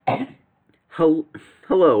Hel-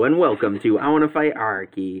 Hello and welcome to I Want to Fight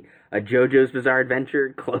Arky, a JoJo's Bizarre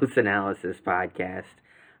Adventure close analysis podcast.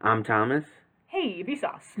 I'm Thomas. Hey,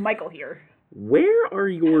 Vsauce, Michael here. Where are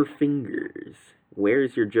your fingers?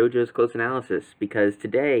 Where's your JoJo's close analysis? Because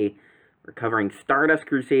today we're covering Stardust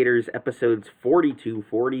Crusaders episodes 42,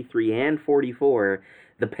 43, and 44,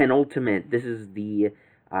 the penultimate. This is the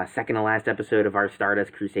second to last episode of our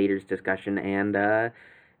Stardust Crusaders discussion, and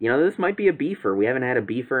this might be a beefer. We haven't had a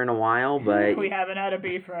beefer in a while, but we haven't had a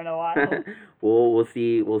beefer in a while. we'll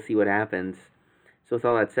see what happens. So with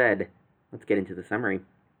all that said, let's get into the summary.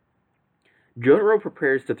 Jotaro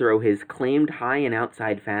prepares to throw his claimed high and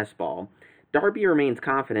outside fastball. Darby remains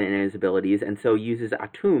confident in his abilities and so uses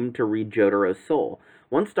Atum to read Jotaro's soul.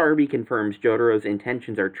 Once Darby confirms Jotaro's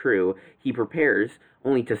intentions are true, he prepares,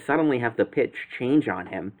 only to suddenly have the pitch change on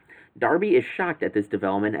him. Darby is shocked at this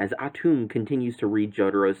development as Atum continues to read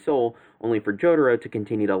Jotaro's soul, only for Jotaro to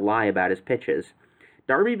continue to lie about his pitches.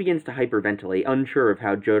 Darby begins to hyperventilate, unsure of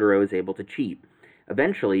how Jotaro is able to cheat.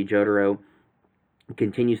 Eventually, Jotaro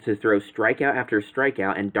continues to throw strikeout after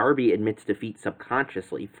strikeout, and Darby admits defeat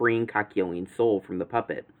subconsciously, freeing Kakyoin's soul from the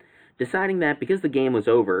puppet. Deciding that because the game was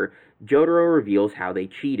over, Jotaro reveals how they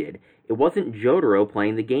cheated. It wasn't Jotaro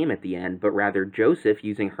playing the game at the end, but rather Joseph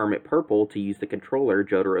using Hermit Purple to use the controller.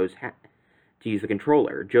 Jotaro's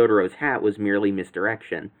hat was merely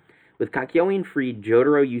misdirection. With Kakyoin freed,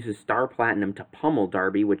 Jotaro uses Star Platinum to pummel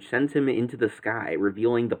Darby, which sends him into the sky,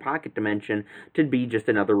 revealing the pocket dimension to be just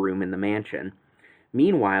another room in the mansion.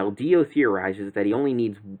 Meanwhile, Dio theorizes that he only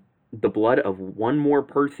needs the blood of one more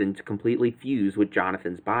person to completely fuse with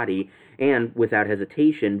Jonathan's body, and, without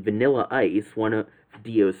hesitation, Vanilla Ice, one of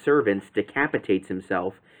Dio's servants, decapitates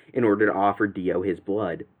himself in order to offer Dio his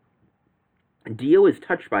blood. Dio is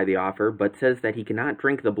touched by the offer, but says that he cannot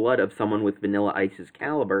drink the blood of someone with Vanilla Ice's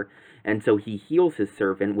caliber, and so he heals his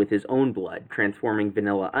servant with his own blood, transforming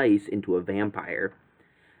Vanilla Ice into a vampire.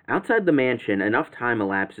 Outside the mansion, enough time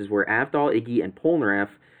elapses where Avdol, Iggy, and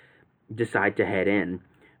Polnareff decide to head in.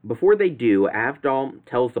 Before they do, Avdol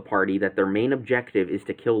tells the party that their main objective is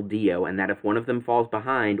to kill Dio, and that if one of them falls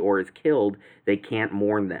behind or is killed, they can't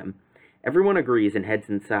mourn them. Everyone agrees and heads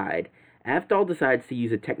inside. Avdol decides to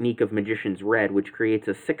use a technique of Magician's Red, which creates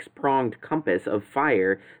a six-pronged compass of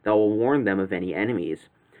fire that will warn them of any enemies.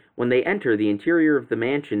 When they enter, the interior of the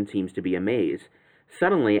mansion seems to be a maze.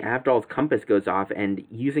 Suddenly, Avdol's compass goes off, and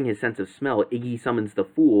using his sense of smell, Iggy summons the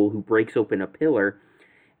Fool, who breaks open a pillar,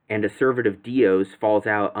 and a servant of Dio's falls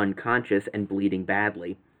out unconscious and bleeding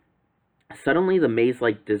badly. Suddenly, the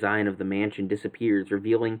maze-like design of the mansion disappears,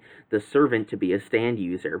 revealing the servant to be a stand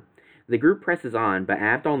user. The group presses on, but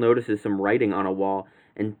Avdol notices some writing on a wall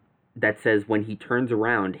that says when he turns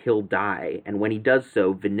around, he'll die, and when he does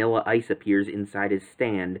so, Vanilla Ice appears inside his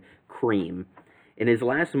stand, Cream. In his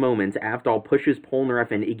last moments, Avdol pushes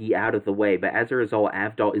Polnareff and Iggy out of the way, but as a result,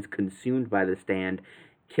 Avdol is consumed by the stand,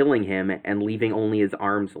 killing him and leaving only his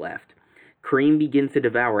arms left. Cream begins to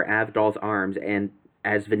devour Avdol's arms, and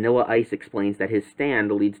as Vanilla Ice explains that his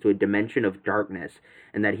stand leads to a dimension of darkness,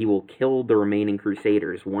 and that he will kill the remaining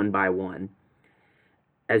Crusaders one by one.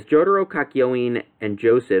 As Jotaro, Kakyoin, and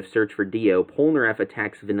Joseph search for Dio, Polnareff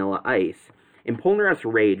attacks Vanilla Ice. In Polnareff's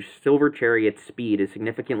rage, Silver Chariot's speed is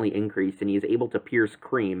significantly increased, and he is able to pierce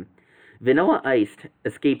Cream. Vanilla Ice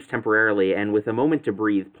escapes temporarily, and with a moment to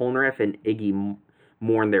breathe, Polnareff and Iggy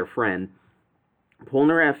mourn their friend.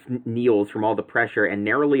 Polnareff kneels from all the pressure and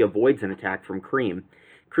narrowly avoids an attack from Cream.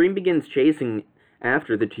 Cream begins chasing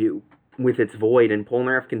after the two with its void, and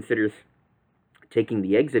Polnareff considers taking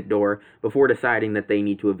the exit door before deciding that they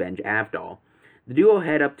need to avenge Avdol. The duo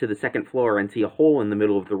head up to the second floor and see a hole in the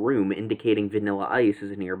middle of the room, indicating Vanilla Ice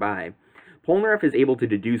is nearby. Polnareff is able to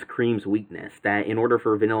deduce Cream's weakness, that in order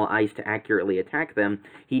for Vanilla Ice to accurately attack them,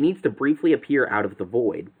 he needs to briefly appear out of the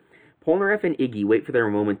void. Polnareff and Iggy wait for their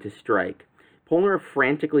moment to strike. Polnareff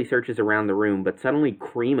frantically searches around the room, but suddenly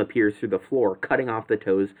Cream appears through the floor, cutting off the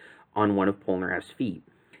toes on one of Polnareff's feet.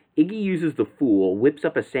 Iggy uses the Fool, whips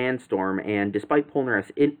up a sandstorm, and despite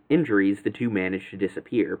Polnareff's injuries, the two manage to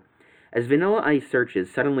disappear. As Vanilla Ice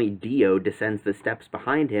searches, suddenly Dio descends the steps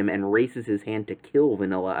behind him and raises his hand to kill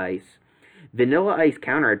Vanilla Ice. Vanilla Ice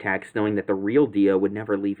counterattacks, knowing that the real Dio would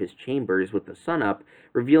never leave his chambers with the sun up,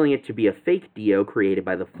 revealing it to be a fake Dio created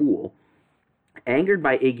by the Fool. Angered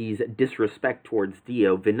by Iggy's disrespect towards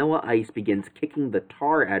Dio, Vanilla Ice begins kicking the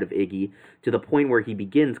tar out of Iggy to the point where he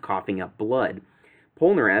begins coughing up blood.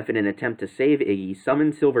 Polnareff, in an attempt to save Iggy,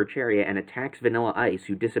 summons Silver Chariot and attacks Vanilla Ice,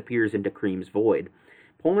 who disappears into Cream's void.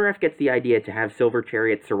 Polnareff gets the idea to have Silver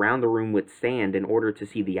Chariot surround the room with sand in order to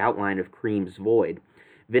see the outline of Cream's void.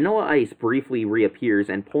 Vanilla Ice briefly reappears,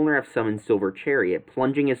 and Polnareff summons Silver Chariot,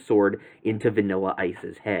 plunging his sword into Vanilla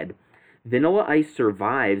Ice's head. Vanilla Ice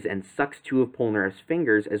survives and sucks two of Polnareff's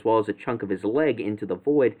fingers as well as a chunk of his leg into the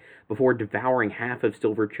void before devouring half of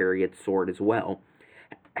Silver Chariot's sword as well.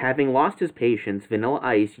 Having lost his patience, Vanilla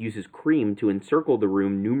Ice uses Cream to encircle the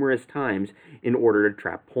room numerous times in order to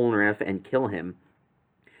trap Polnareff and kill him.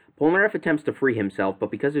 Polnareff attempts to free himself,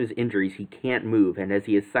 but because of his injuries he can't move, and as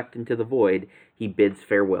he is sucked into the void, he bids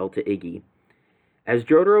farewell to Iggy. As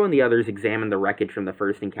Jotaro and the others examine the wreckage from the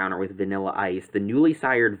first encounter with Vanilla Ice, the newly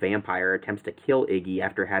sired vampire attempts to kill Iggy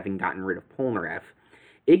after having gotten rid of Polnareff.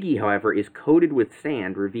 Iggy, however, is coated with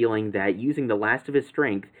sand, revealing that using the last of his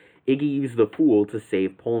strength, Iggy used the Fool to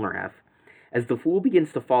save Polnareff. As the Fool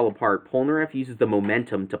begins to fall apart, Polnareff uses the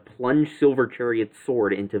momentum to plunge Silver Chariot's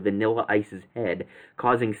sword into Vanilla Ice's head,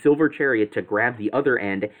 causing Silver Chariot to grab the other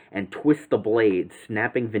end and twist the blade,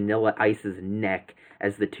 snapping Vanilla Ice's neck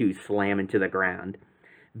as the two slam into the ground.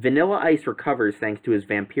 Vanilla Ice recovers thanks to his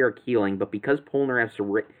vampiric healing, but because of Polnareff's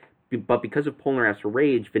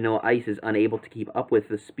rage, Vanilla Ice is unable to keep up with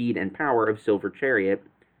the speed and power of Silver Chariot.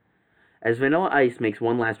 As Vanilla Ice makes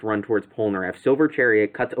one last run towards Polnareff, Silver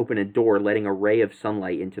Chariot cuts open a door, letting a ray of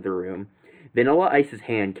sunlight into the room. Vanilla Ice's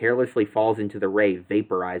hand carelessly falls into the ray,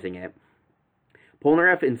 vaporizing it.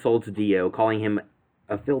 Polnareff insults Dio, calling him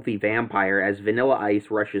a filthy vampire, as Vanilla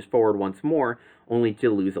Ice rushes forward once more, only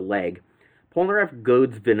to lose a leg. Polnareff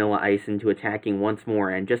goads Vanilla Ice into attacking once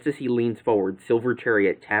more, and just as he leans forward, Silver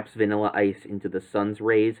Chariot taps Vanilla Ice into the sun's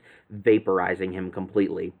rays, vaporizing him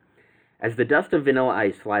completely. As the dust of Vanilla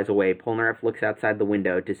Ice flies away, Polnareff looks outside the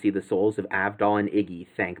window to see the souls of Avdol and Iggy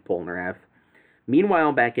thank Polnareff.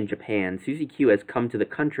 Meanwhile, back in Japan, Suzy Q has come to the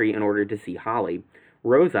country in order to see Holly.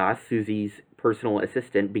 Rosas, Suzy's personal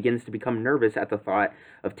assistant, begins to become nervous at the thought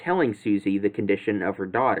of telling Suzy the condition of her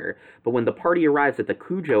daughter, but when the party arrives at the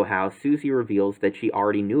Kujo house, Suzy reveals that she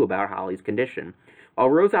already knew about Holly's condition.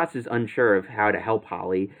 While Rosas is unsure of how to help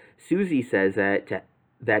Holly, Suzy says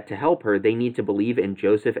that to help her, they need to believe in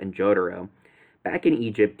Joseph and Jotaro. Back in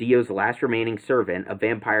Egypt, Dio's last remaining servant, a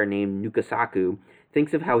vampire named Nukasaku,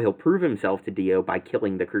 thinks of how he'll prove himself to Dio by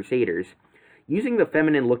killing the Crusaders. Using the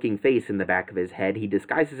feminine-looking face in the back of his head, he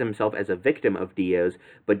disguises himself as a victim of Dio's,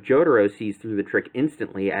 but Jotaro sees through the trick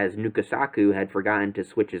instantly, as Nukasaku had forgotten to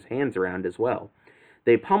switch his hands around as well.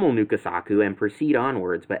 They pummel Nukasaku and proceed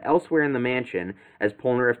onwards, but elsewhere in the mansion, as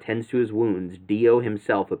Polnareff tends to his wounds, Dio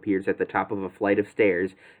himself appears at the top of a flight of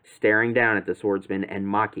stairs, staring down at the swordsman and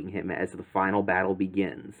mocking him as the final battle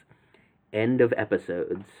begins. End of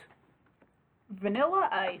episodes. Vanilla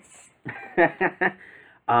Ice.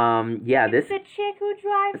 Yeah, It's this... the chick who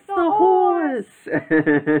drives It's the the horse.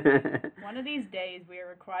 horse! One of these days, we are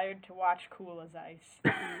required to watch Cool as Ice.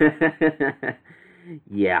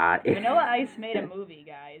 Yeah. Vanilla Ice made a movie,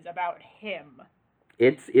 guys, about him.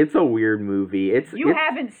 It's a weird movie. It's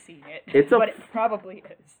Haven't seen it, but it probably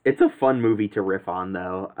is. It's a fun movie to riff on,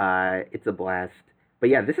 though. It's a blast. But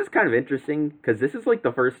yeah, this is kind of interesting, because this is like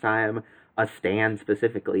the first time a stand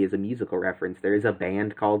specifically is a musical reference. There's a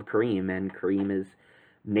band called Cream, and Cream is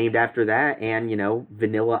named after that, and, you know,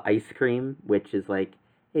 Vanilla Ice Cream, which is like,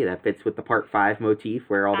 hey, that fits with the Part 5 motif,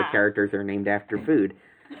 where all the characters are named after food.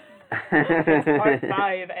 It's Part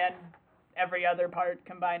 5 and every other part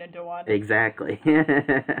combined into one. Exactly.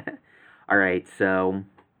 Alright, so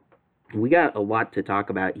we got a lot to talk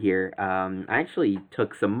about here. I actually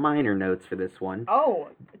took some minor notes for this one. Oh,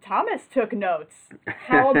 Thomas took notes.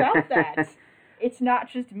 How about that? It's not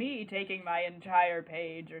just me taking my entire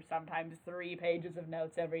page, or sometimes 3 pages of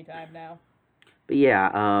notes every time now. But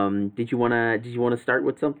yeah, did you wanna start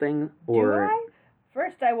with something, or? Do I?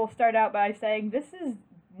 First, I will start out by saying this is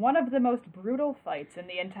one of the most brutal fights in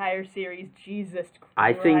the entire series. Jesus Christ!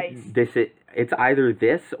 I think it's either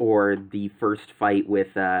this or the first fight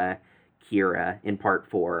with Kira in Part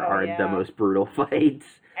 4 are the most brutal fights.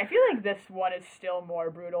 I feel like this one is still more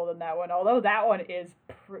brutal than that one, although that one is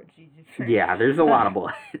Jesus Christ. Yeah, there's a lot of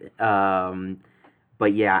blood.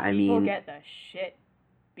 But yeah, I mean, people get the shit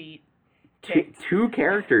beat. Two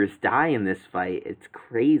characters die in this fight. It's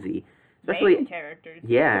crazy. Especially main characters.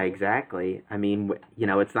 Yeah, exactly. I mean, you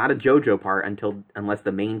know, it's not a JoJo part unless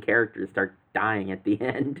the main characters start dying at the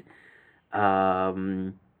end.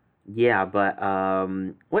 Yeah, but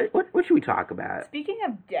what should we talk about? Speaking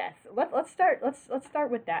of death, let's start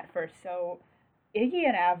with that first. So, Iggy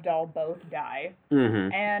and Avdol both die,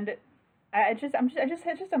 and it's just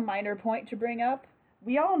a minor point to bring up.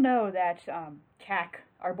 We all know that Kak,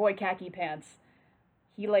 our boy Khaki Pants,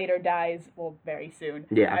 he later dies, well, very soon,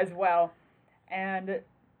 as well. And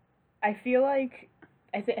I feel like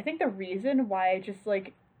I think the reason why just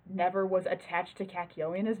like never was attached to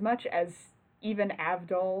Kakyoin as much as even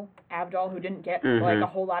Avdol, who didn't get like a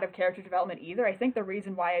whole lot of character development either. I think the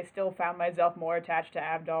reason why I still found myself more attached to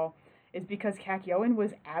Avdol is because Kakyoin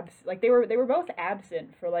was they were both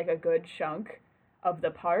absent for like a good chunk of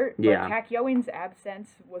the part. Yeah. But Kakyoin's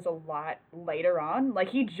absence was a lot later on. Like,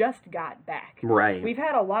 he just got back. Right. We've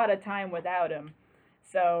had a lot of time without him.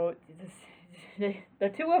 So the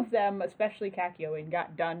two of them, especially Kakyoin,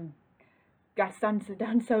 got done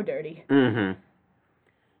so dirty.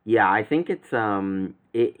 Yeah, I think it's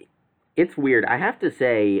weird. I have to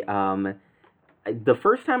say, the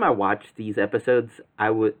first time I watched these episodes,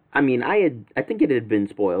 I think it had been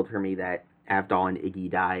spoiled for me that Avdol and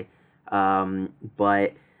Iggy die.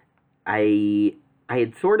 But I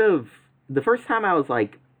had sort of, the first time I was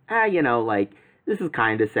like, like, this is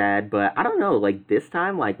kind of sad, but I don't know, like, this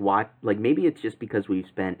time, like, maybe it's just because we've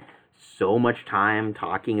spent so much time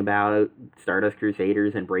talking about Stardust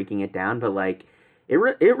Crusaders and breaking it down, but, like, it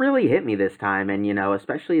really hit me this time, and,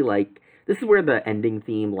 especially, like, this is where the ending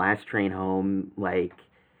theme, Last Train Home, like,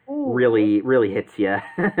 really hits you,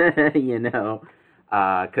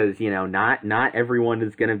 because, not everyone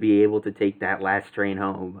is going to be able to take that last train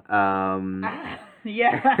home.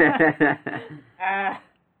 Yeah.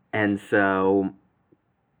 And so,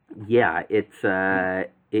 yeah, it's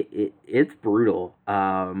it's brutal.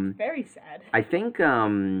 Very sad. I think,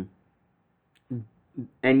 and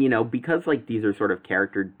because like these are sort of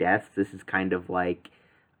character deaths, this is kind of like,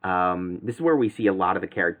 this is where we see a lot of the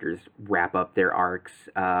characters wrap up their arcs.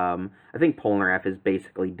 I think Polnareff is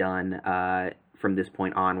basically done from this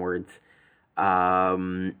point onwards,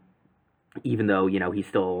 even though he's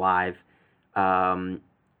still alive.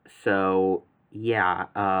 So yeah,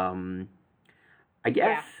 I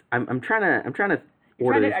guess I'm trying to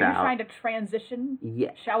order this out. Are you trying to transition?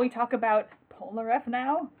 Yeah. Shall we talk about Polnareff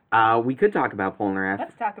now? We could talk about Polnareff.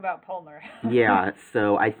 Let's talk about Polnareff. Yeah.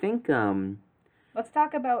 So I think let's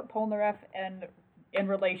talk about Polnareff and in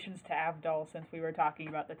relations to Avdol, since we were talking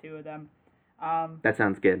about the two of them. That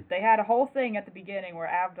sounds good. They had a whole thing at the beginning where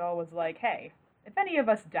Avdol was like, "Hey, if any of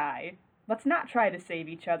us die, let's not try to save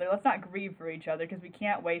each other. Let's not grieve for each other, because we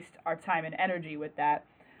can't waste our time and energy with that."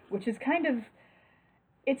 Which is kind of,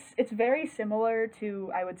 it's very similar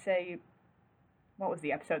to, I would say, what was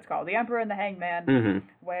the episode's called? The Emperor and the Hangman,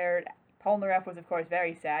 where Polnareff was, of course,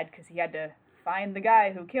 very sad because he had to find the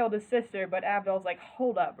guy who killed his sister, but Avdol's like,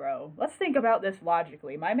 hold up, bro. Let's think about this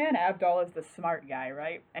logically. My man Avdol is the smart guy,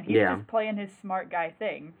 right? And he's just playing his smart guy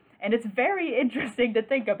thing. And it's very interesting to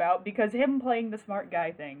think about, because him playing the smart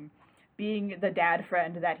guy thing, being the dad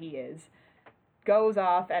friend that he is, goes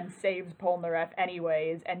off and saves Polnareff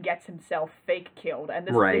anyways and gets himself fake killed. And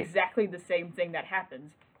this is exactly the same thing that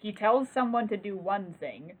happens. He tells someone to do one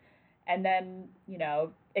thing, and then,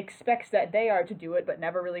 expects that they are to do it, but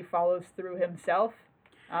never really follows through himself.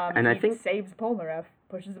 And I think saves Polnareff,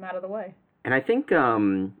 pushes him out of the way. And I think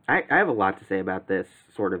I have a lot to say about this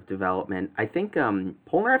sort of development. I think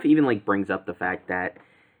Polnareff even like brings up the fact that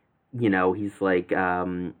he's like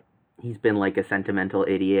he's been like a sentimental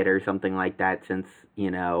idiot or something like that since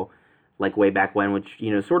like way back when, which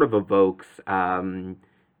sort of evokes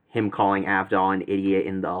him calling Avdol an idiot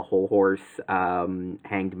in the Whole Horse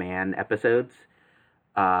Hanged Man episodes.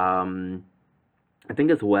 I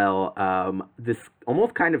think as well, this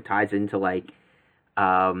almost kind of ties into like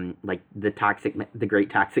the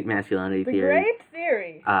great toxic masculinity theory. The great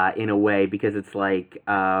theory. In a way, because it's like,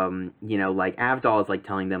 like Avdol is like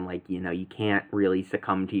telling them like, you can't really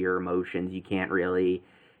succumb to your emotions. You can't really,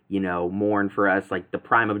 mourn for us. Like the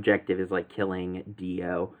prime objective is like killing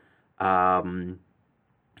Dio.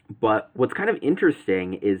 But what's kind of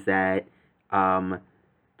interesting is that,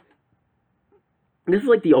 this is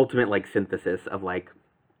like the ultimate like synthesis of like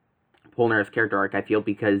Polnareff's character arc, I feel,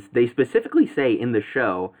 because they specifically say in the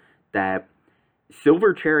show that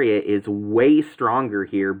Silver Chariot is way stronger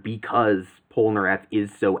here because Polnareff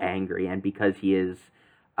is so angry and because he is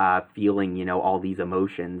feeling, all these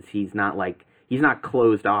emotions. He's not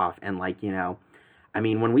closed off and like, I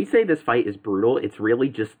mean, when we say this fight is brutal, it's really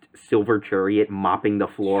just Silver Chariot mopping the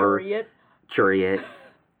floor. Chariot.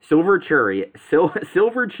 Silver Cheerio.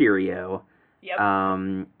 Yep.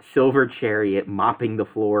 Silver Chariot mopping the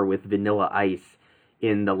floor with Vanilla Ice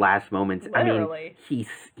in the last moments. Literally. I mean,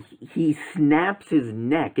 he snaps his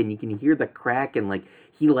neck and you can hear the crack, and like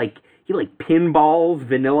he pinballs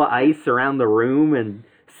Vanilla Ice around the room and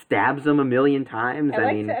stabs him a million times. I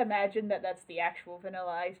like to imagine that that's the actual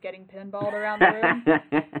Vanilla Ice getting pinballed around the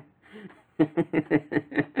room.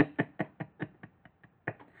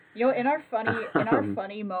 You know, in our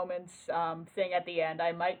funny moments thing at the end,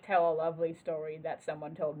 I might tell a lovely story that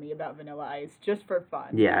someone told me about Vanilla Ice just for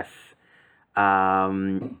fun. Yes.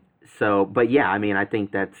 So, but yeah, I mean, I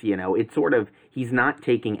think that's, it's sort of, he's not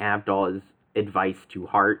taking Avdol's advice to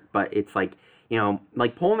heart, but it's like,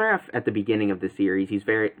 like Polnareff at the beginning of the series, he's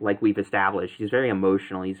very, like we've established, he's very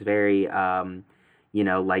emotional. He's very,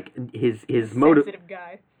 like Sensitive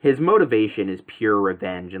guy. His motivation is pure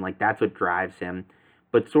revenge, and like that's what drives him.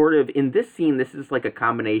 But sort of in this scene, this is like a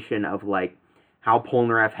combination of like how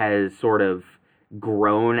Polnareff has sort of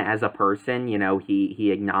grown as a person.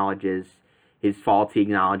 He acknowledges his faults. He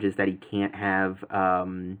acknowledges that he can't have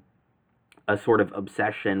a sort of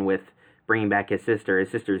obsession with bringing back his sister. His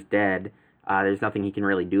sister's dead. There's nothing he can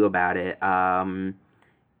really do about it.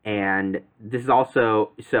 And this is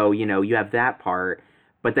also, so, you have that part,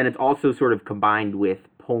 but then it's also sort of combined with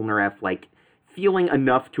Polnareff, like, feeling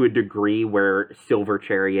enough to a degree where Silver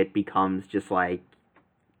Chariot becomes just, like,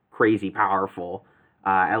 crazy powerful,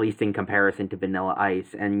 at least in comparison to Vanilla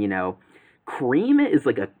Ice. And, Cream is,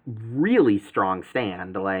 like, a really strong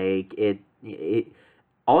stand. Like,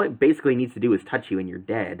 all it basically needs to do is touch you and you're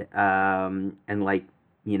dead. And, like,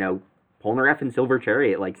 Polnareff and Silver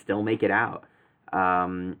Chariot, like, still make it out.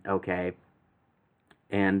 Okay.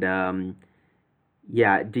 And,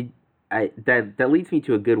 yeah, that leads me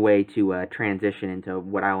to a good way to transition into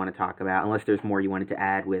what I want to talk about, unless there's more you wanted to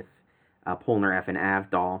add with Polnareff and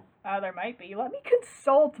Avdol. There might be. Let me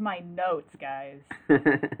consult my notes, guys.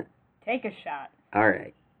 Take a shot. All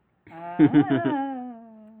right.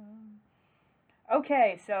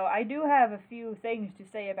 Okay, so I do have a few things to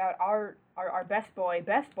say about our best boy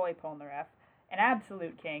Polnareff, an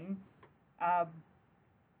absolute king.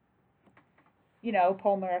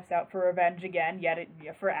 Polnareff's out for revenge again, yet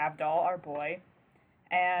for Avdol, our boy.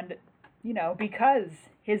 And, because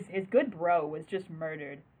his good bro was just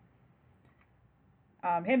murdered,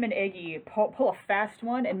 him and Iggy pull a fast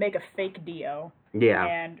one and make a fake Dio. Yeah.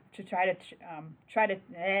 And to try to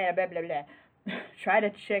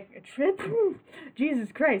trick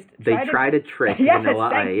Jesus Christ. They try to trick Vanilla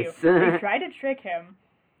Ice. They try to trick him.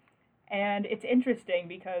 And it's interesting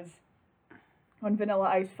because when Vanilla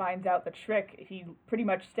Ice finds out the trick, he pretty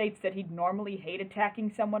much states that he'd normally hate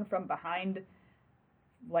attacking someone from behind,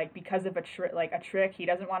 like, because of a trick. He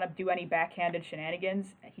doesn't want to do any backhanded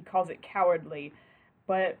shenanigans. He calls it cowardly.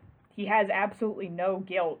 But he has absolutely no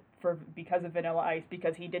guilt because of Vanilla Ice,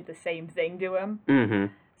 because he did the same thing to him.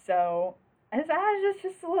 Mm-hmm. So, it's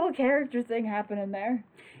just a little character thing happening there.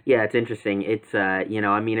 Yeah, it's interesting. It's,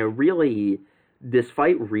 this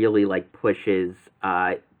fight really, like, pushes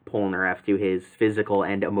Polnareff to his physical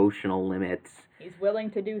and emotional limits. He's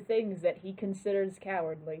willing to do things that he considers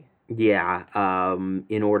cowardly. Yeah,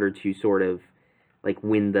 in order to sort of, like,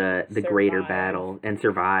 win the greater battle and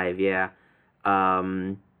survive, yeah.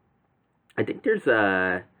 I think there's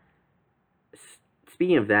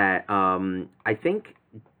speaking of that, I think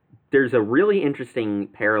there's a really interesting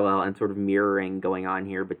parallel and sort of mirroring going on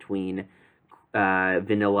here between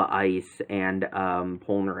Vanilla Ice and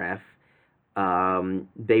Polnareff.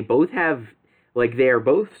 They both have, like, they are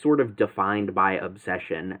both sort of defined by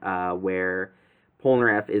obsession, where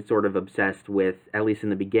Polnareff is sort of obsessed with, at least in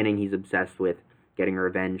the beginning, he's obsessed with getting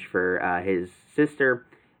revenge for his sister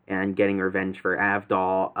and getting revenge for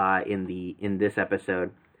Avdol in this episode.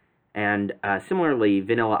 And similarly,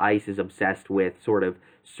 Vanilla Ice is obsessed with sort of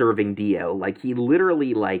serving Dio. Like, he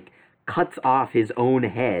literally, like, cuts off his own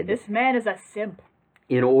head. This man is a simp.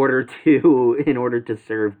 In order to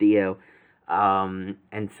serve Dio.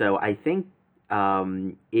 And so I think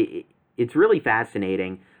it's really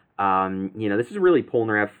fascinating. This is really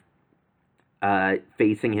Polnareff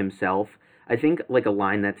facing himself. I think, like, a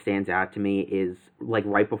line that stands out to me is, like,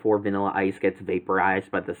 right before Vanilla Ice gets vaporized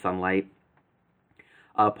by the sunlight,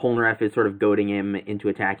 Polnareff is sort of goading him into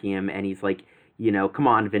attacking him, and he's like, come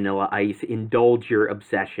on, Vanilla Ice, indulge your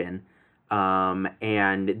obsession.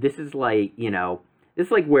 And this is like, this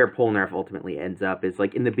is like where Polnareff ultimately ends up, is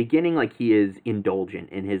like in the beginning, like, he is indulgent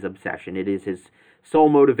in his obsession. It is his sole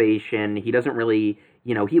motivation. He doesn't really,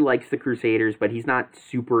 he likes the Crusaders, but he's not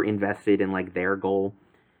super invested in, like, their goal.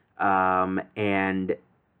 And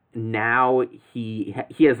now he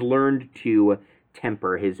has learned to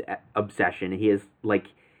temper his obsession. He is, like,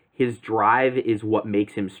 his drive is what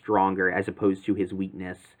makes him stronger as opposed to his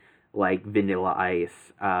weakness, like Vanilla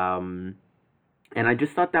Ice. And I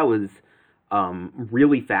just thought that was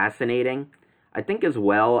really fascinating. I think as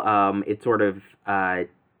well, it's sort of,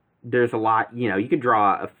 there's a lot, you could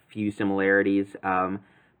draw a few similarities,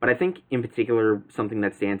 but I think in particular something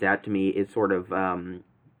that stands out to me is sort of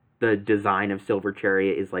the design of Silver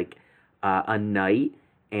Chariot is like a knight,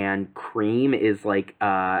 and Cream is like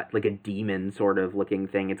a demon sort of looking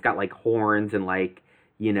thing. It's got like horns and like,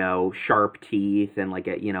 you know, sharp teeth and like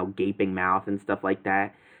a, you know, gaping mouth and stuff like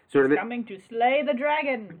that. Sort of coming to slay the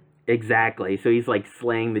dragon. Exactly. So he's like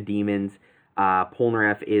slaying the demons.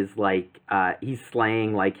 Polnareff is like he's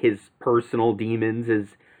slaying like his personal demons,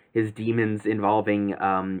 his demons involving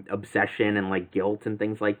obsession and like guilt and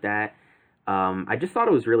things like that. I just thought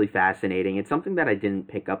it was really fascinating. It's something that I didn't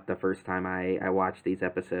pick up the first time I watched these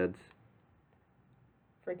episodes.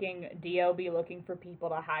 Freaking Dio be looking for people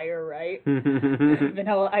to hire, right?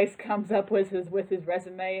 Vanilla Ice comes up with his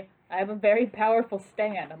resume. I have a very powerful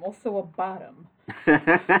stand. I'm also a bottom.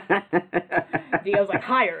 Dio's like,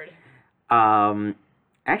 hired.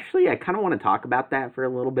 Actually, I kind of want to talk about that for a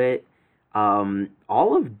little bit.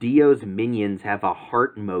 All of Dio's minions have a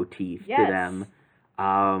heart motif to them.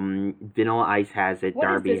 Vanilla Ice has it. What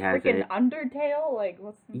Darby is this, has freaking it. Undertale? Like,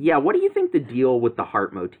 what's? Yeah, what do you think the deal with the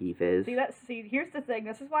heart motif is? See, here's the thing.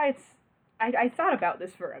 This is why it's. I thought about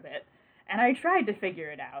this for a bit, and I tried to figure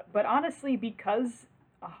it out. But honestly, because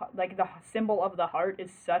like the symbol of the heart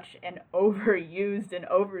is such an overused and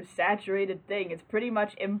oversaturated thing, it's pretty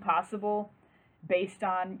much impossible, based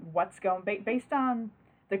on based on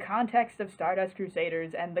the context of Stardust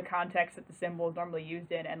Crusaders and the context that the symbol is normally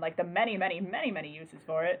used in, and like the many uses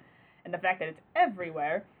for it, and the fact that it's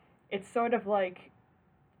everywhere, it's sort of like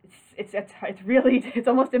it's really it's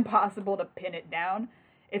almost impossible to pin it down.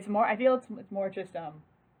 It's more, I feel it's more just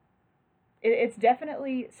it's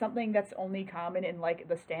definitely something that's only common in like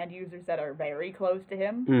the stand users that are very close to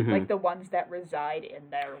him, like the ones that reside in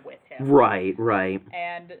there with him. Right.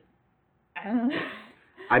 And I don't know.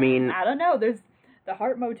 I mean, I don't know. There's the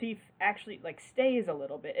heart motif actually like stays a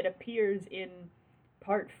little bit. It appears in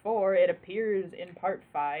part 4. It appears in part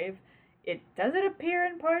 5. Does it appear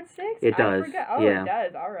in part 6? It does. I forgot. Oh, yeah. It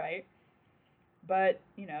does. All right. But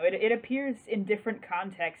you know, it appears in different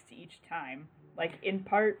contexts each time. Like in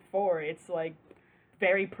part 4, it's like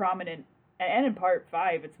very prominent, and in part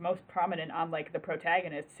 5, it's most prominent on like the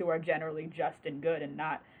protagonists, who are generally just and good and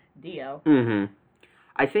not Dio.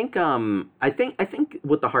 I think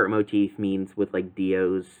what the heart motif means with like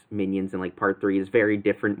Dio's minions in like part 3 is very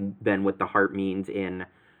different than what the heart means in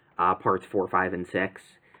parts 4, 5, and 6.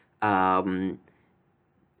 I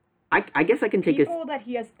guess I can take people that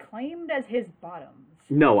he has claimed as his bottoms.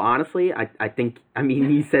 No, honestly, I think, I mean,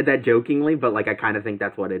 he said that jokingly, but like I kind of think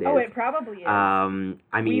that's what it is. Oh, it probably is. I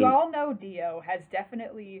mean, we all know Dio has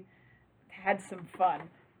definitely had some fun.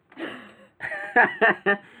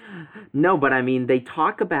 No, but I mean, they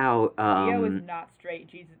talk about Dio is not straight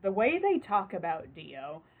Jesus. The way they talk about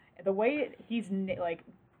Dio, the way he's like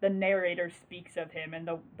the narrator speaks of him, and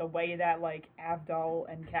the way that like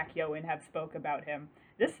Avdol and Kakyoin have spoke about him,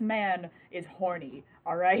 this man is horny.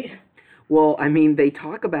 All right. Well, I mean, they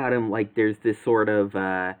talk about him like there's this sort of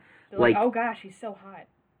like, oh gosh, he's so hot.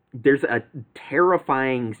 There's a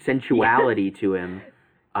terrifying sensuality to him.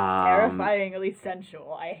 Terrifyingly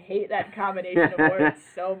sensual. I hate that combination of words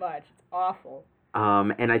so much. It's awful.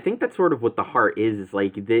 And I think that's sort of what the heart is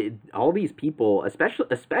like all these people,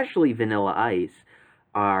 especially Vanilla Ice,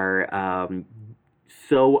 are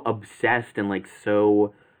so obsessed and like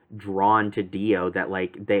so drawn to Dio that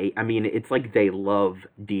like it's like they love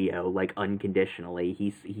Dio like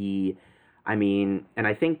unconditionally. I mean, and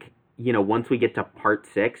I think, you know, once we get to part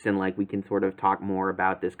 6 and like we can sort of talk more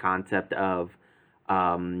about this concept of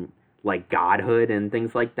like godhood and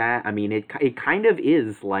things like that. I mean, it kind of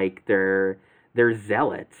is like they're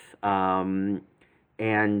zealots. And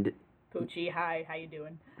Poochie, hi, how you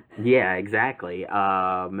doing? Yeah, exactly.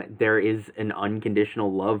 There is an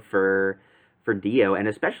unconditional love for Dio, and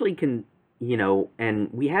especially you know, and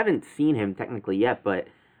we haven't seen him technically yet, but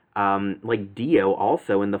like Dio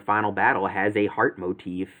also in the final battle has a heart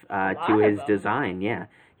motif to his design. Yeah,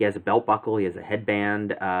 he has a belt buckle, he has a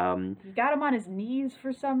headband. He got him on his knees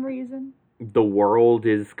for some reason. The world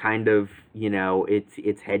is kind of, you know,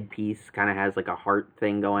 its headpiece kind of has like a heart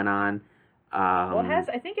thing going on. Well,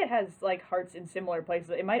 I think it has like hearts in similar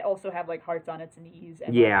places. It might also have like hearts on its knees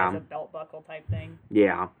and like, has a belt buckle type thing.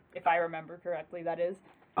 Yeah. If I remember correctly, that is.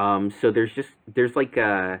 So there's like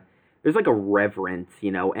a reverence,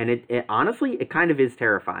 you know, and it honestly it kind of is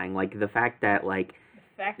terrifying. Like the fact that like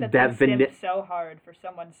that they simp so hard for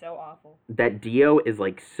someone so awful. That Dio is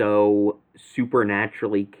like so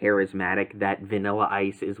supernaturally charismatic that Vanilla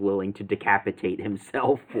Ice is willing to decapitate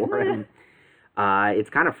himself for him. It's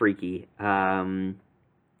kind of freaky.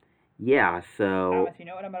 Yeah, so... Thomas, you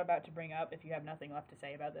know what I'm about to bring up if you have nothing left to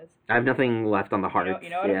say about this? I have nothing left on the hearts. You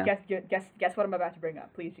know what? Yeah. Guess what I'm about to bring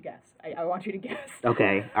up. Please guess. I want you to guess.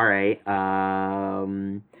 Okay, alright.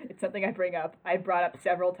 It's something I bring up. I've brought up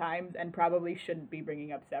several times and probably shouldn't be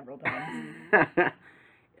bringing up several times.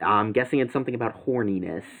 I'm guessing it's something about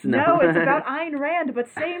horniness. No, it's about Ayn Rand, but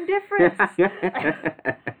same difference.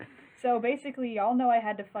 So basically, y'all know I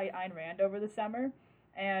had to fight Ayn Rand over the summer,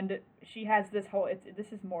 and she has this whole.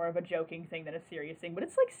 This is more of a joking thing than a serious thing, but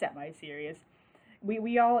it's like semi-serious.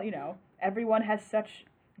 We all, everyone has such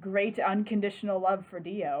great unconditional love for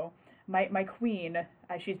Dio. My queen,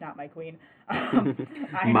 she's not my queen.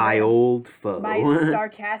 My old foe. My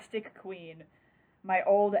sarcastic queen, my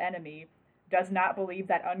old enemy, does not believe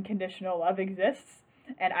that unconditional love exists.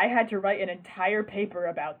 And I had to write an entire paper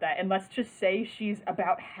about that, and let's just say she's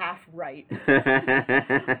about half right.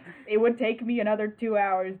 It would take me another 2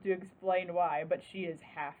 hours to explain why, but she is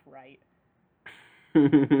half right.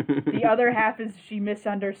 The other half is she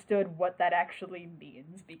misunderstood what that actually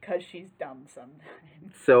means, because she's dumb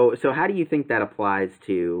sometimes. So how do you think that applies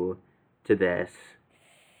to this?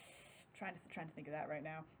 Trying to think of that right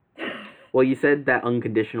now. Well, you said that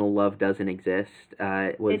unconditional love doesn't exist.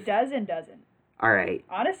 It does and doesn't. All right.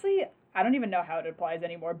 Honestly, I don't even know how it applies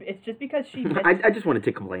anymore. It's just because she... I just wanted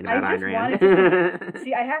to complain about Ayn Rand.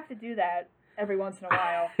 See, I have to do that every once in a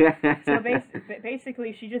while. So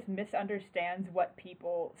basically, she just misunderstands what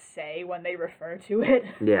people say when they refer to it.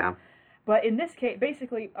 Yeah. But in this case,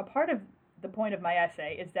 basically, a part of the point of my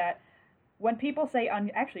essay is that when people say...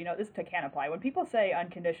 Actually, no, this can apply. When people say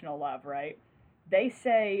unconditional love, right? They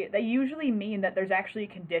usually mean that there's actually a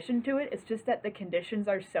condition to it. It's just that the conditions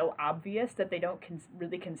are so obvious that they don't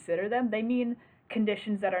really consider them. They mean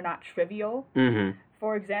conditions that are not trivial. Mm-hmm.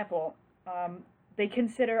 For example, they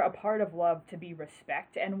consider a part of love to be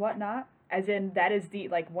respect and whatnot, as in that is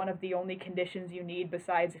one of the only conditions you need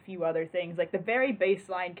besides a few other things, like the very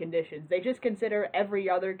baseline conditions. They just consider every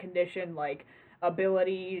other condition, like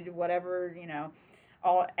ability, whatever,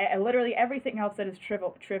 literally everything else that is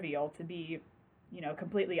trivial to be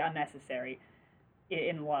completely unnecessary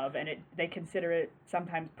in love, and they consider it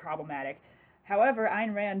sometimes problematic. However,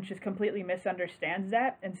 Ayn Rand just completely misunderstands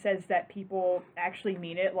that and says that people actually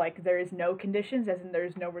mean it like there is no conditions, as in there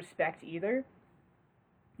is no respect either.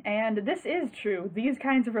 And this is true. These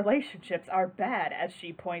kinds of relationships are bad, as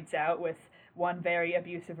she points out with one very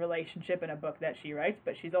abusive relationship in a book that she writes,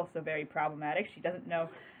 but she's also very problematic. She doesn't know.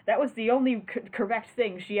 That was the only correct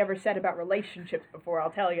thing she ever said about relationships before, I'll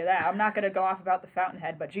tell you that. I'm not going to go off about the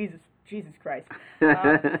Fountainhead, but Jesus Christ.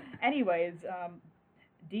 Anyways,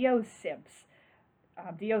 Dio's simps,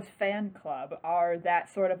 Dio's fan club are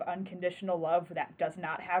that sort of unconditional love that does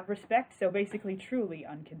not have respect, so basically truly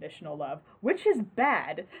unconditional love, which is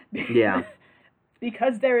bad. Yeah.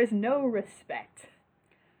 Because there is no respect.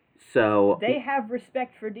 So... They have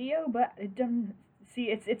respect for Dio, but it doesn't... See,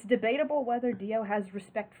 it's debatable whether Dio has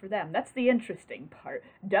respect for them. That's the interesting part.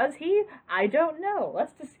 Does he? I don't know.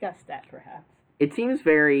 Let's discuss that, perhaps. It seems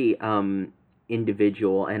very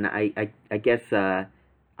individual, and I guess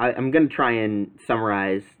I'm going to try and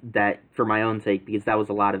summarize that for my own sake, because that was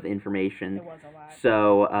a lot of information. It was a lot.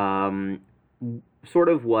 So, sort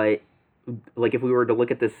of what... Like, if we were to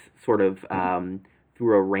look at this sort of...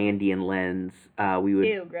 through a Randian lens, we would...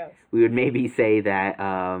 Ew, gross. We would maybe say that...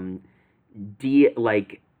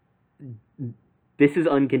 this is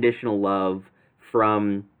unconditional love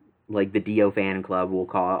from the Dio fan club, we'll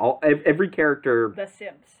call it. Every character, the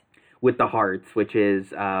simps, with the hearts, which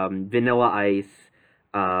is Vanilla Ice,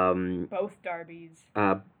 both Darbies,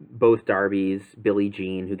 Billie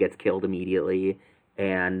Jean, who gets killed immediately,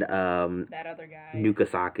 and that other guy,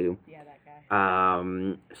 Nukasaku. Yeah, that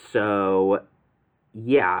guy. So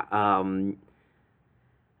yeah,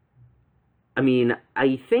 I mean,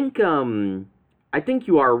 I think that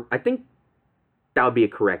would be a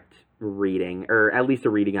correct reading, or at least a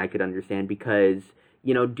reading I could understand, because,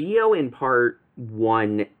 Dio in part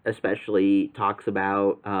 1 especially talks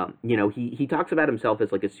about, he talks about himself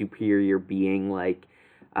as, a superior being,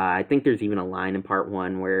 I think there's even a line in part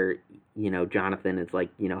 1 where, Jonathan is like,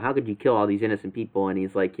 how could you kill all these innocent people, and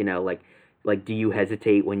he's like, do you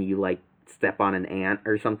hesitate when you, step on an ant,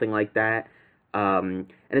 or something like that. And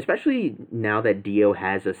especially now that Dio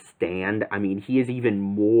has a stand, I mean, he is even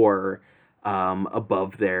more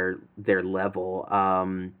above their level.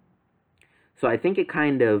 So I think it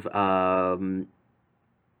kind of,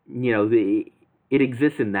 it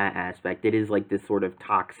exists in that aspect. It is this sort of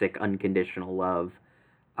toxic, unconditional love.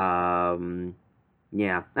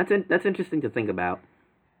 Yeah, that's interesting to think about.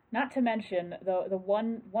 Not to mention the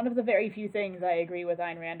one of the very few things I agree with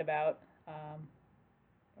Ayn Rand about.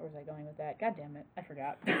 Where was I going with that? God damn it, I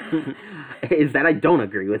forgot. Is that I don't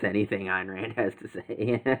agree with anything Ayn Rand has to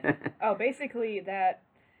say. Oh, basically that.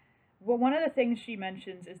 Well, one of the things she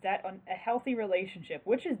mentions is that a healthy relationship,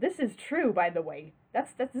 this is true, by the way.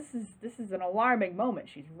 This is an alarming moment.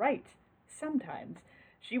 She's right. Sometimes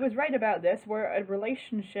she was right about this, where a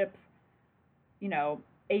relationship,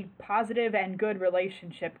 a positive and good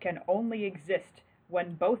relationship can only exist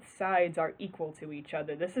when both sides are equal to each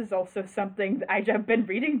other. This is also something that I've been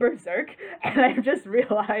reading Berserk, and I've just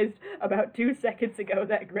realized about 2 seconds ago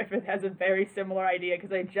that Griffith has a very similar idea,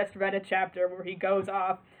 because I just read a chapter where he goes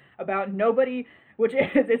off about nobody, which is,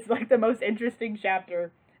 it's like the most interesting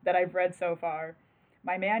chapter that I've read so far.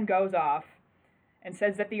 My man goes off and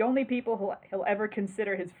says that the only people he'll ever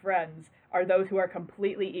consider his friends are those who are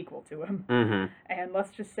completely equal to him. Mm-hmm. And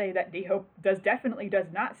let's just say that Dio definitely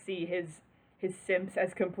does not see his simps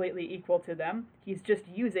as completely equal to them. He's just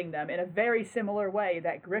using them in a very similar way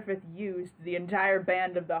that Griffith used the entire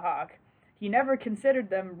band of the Hawk. He never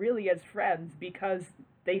considered them really as friends because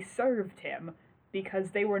they served him,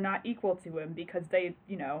 because they were not equal to him, because they,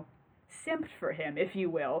 simped for him, if you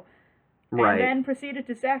will. Right. And then proceeded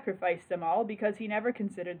to sacrifice them all because he never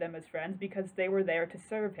considered them as friends, because they were there to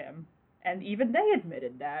serve him. And even they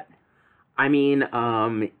admitted that. I mean,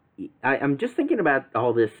 I'm just thinking about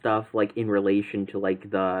all this stuff, like, in relation to,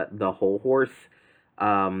 like, the Whole Horse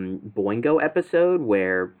Boingo episode,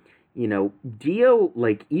 where, Dio,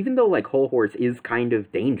 like, even though, like, Whole Horse is kind of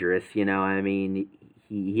dangerous, I mean,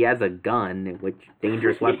 he has a gun, which,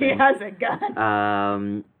 dangerous weapon. He has a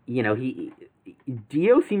gun.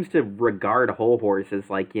 Dio seems to regard Whole Horse as,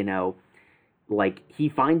 like, like, he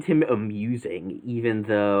finds him amusing, even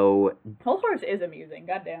though... Whole Horse is amusing,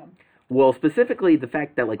 goddamn. Well, specifically the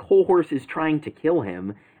fact that, like, Whole Horse is trying to kill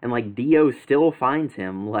him, and, like, Dio still finds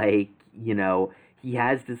him, like, he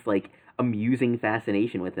has this, like, amusing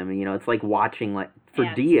fascination with him. It's like watching, like, for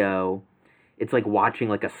Dio, it's like watching,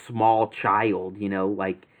 like, a small child,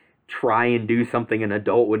 like, try and do something an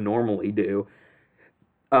adult would normally do.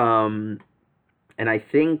 And I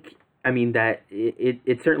think, I mean, that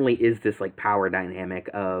it certainly is this, like, power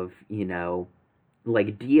dynamic of,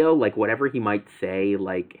 like, Dio, like, whatever he might say,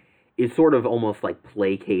 like, is sort of almost, like,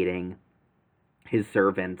 placating his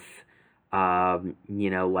servants, and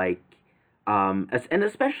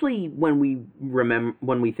especially when we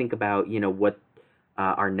think about, what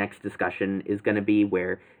our next discussion is going to be,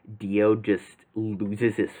 where Dio just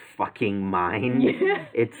loses his fucking mind.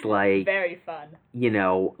 It's like... Very fun.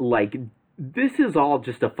 Like... This is all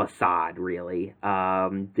just a facade, really.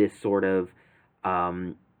 This sort of,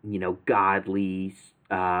 godly,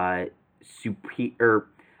 I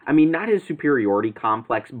mean, not his superiority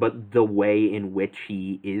complex, but the way in which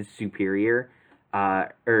he is superior,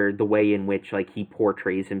 or the way in which, like, he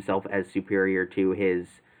portrays himself as superior to his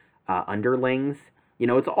underlings.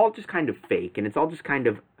 It's all just kind of fake, and it's all just kind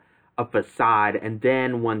of a facade. And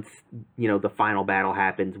then once, the final battle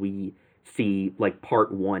happens, we see, like,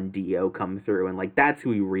 part 1 Dio come through, and, like, that's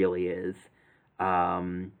who he really is.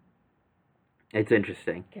 It's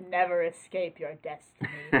interesting. Can never escape your destiny.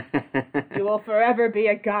 You will forever be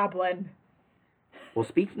a goblin. Well,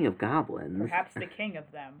 speaking of goblins... Perhaps the king of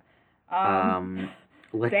them.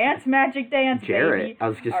 Dance, magic dance, Jareth. baby. I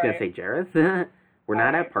was just going to say Jareth. We're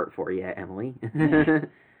not at part 4 yet, Emily.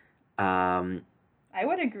 I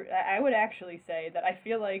would agree. I would actually say that I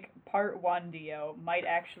feel like part 1 Dio might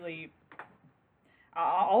actually...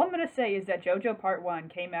 all I'm going to say is that JoJo Part 1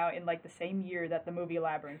 came out in, like, the same year that the movie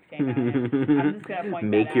Labyrinth came out in. I'm just going to point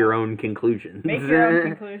that out. Make your own conclusions. Make your own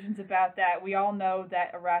conclusions about that. We all know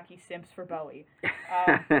that Araki simps for Bowie.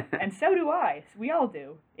 And so do I. We all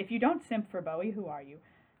do. If you don't simp for Bowie, who are you?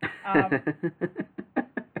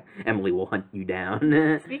 Emily will hunt you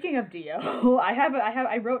down. Speaking of Dio,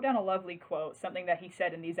 I wrote down a lovely quote, something that he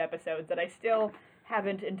said in these episodes that I still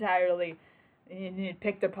haven't entirely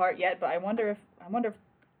picked apart yet, but I wonder if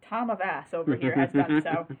Tom of Ass over here has done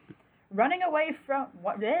so. Running away from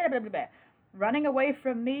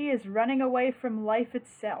me is running away from life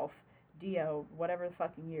itself. Dio, whatever the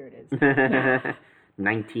fucking year it is.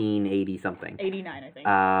 1980 something. 89, I think.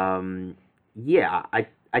 Yeah, I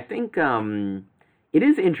think it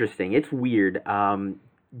is interesting. It's weird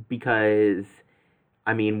because,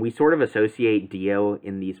 I mean, we sort of associate Dio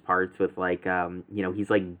in these parts with, like, he's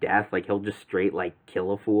like death. Like, he'll just straight, like,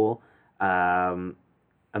 kill a fool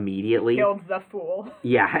immediately. Killed the fool.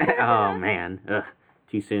 Yeah. Oh, man. Ugh.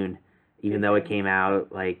 Too soon. Even though it came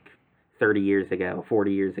out, like, 30 years ago,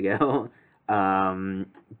 40 years ago.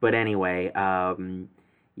 But anyway,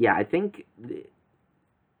 yeah, I think...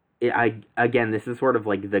 again, this is sort of,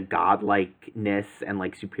 like, the godlikeness and,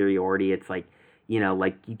 like, superiority. It's like,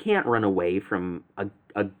 like, you can't run away from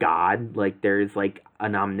a god. Like, there's, like,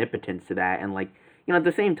 an omnipotence to that. And, like, at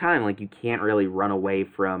the same time, like, you can't really run away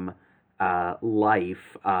from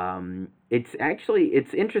life. It's interesting.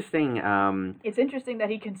 It's interesting that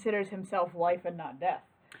he considers himself life and not death.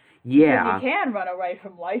 Yeah. Because you can run away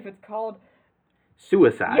from life. It's called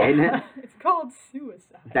suicide. Yeah, it's called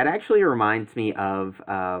suicide. That actually reminds me of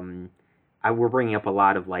we're bringing up a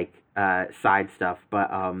lot of, like, side stuff, but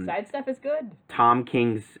side stuff is good. Tom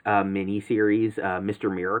King's miniseries, Mr.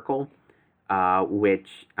 Miracle,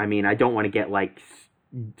 which, I mean, I don't want to get, like,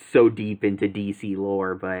 so deep into DC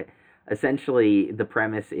lore, but essentially the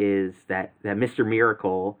premise is that Mr.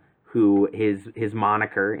 Miracle, who his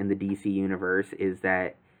moniker in the DC universe is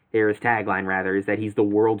that, or his tagline rather, is that he's the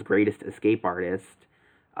world's greatest escape artist.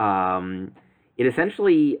 It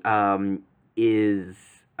essentially is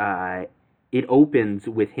it opens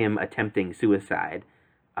with him attempting suicide,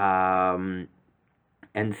 and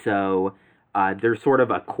so there's sort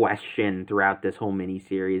of a question throughout this whole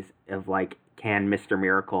miniseries of, like, can Mr.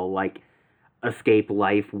 Miracle, like, escape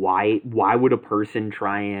life? Why would a person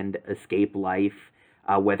try and escape life,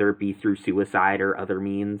 whether it be through suicide or other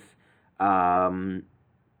means?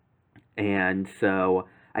 And so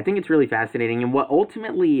I think it's really fascinating. And what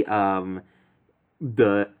ultimately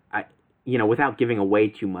without giving away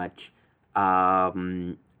too much,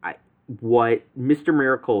 what Mr.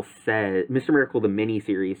 Miracle says, Mr. Miracle the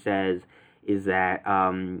miniseries says, is that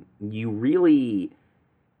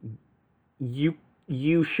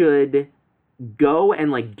you should go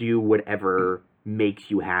and, like, do whatever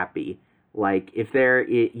makes you happy. Like, if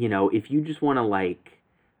you just want to, like,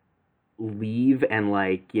 leave and,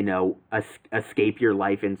 like, escape your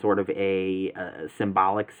life in sort of a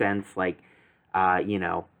symbolic sense, like,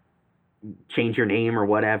 change your name or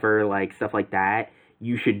whatever, like, stuff like that,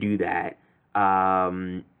 you should do that.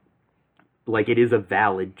 Like, it is a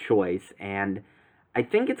valid choice. And I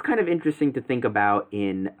think it's kind of interesting to think about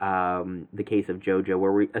in the case of JoJo,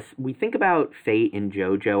 where we think about fate in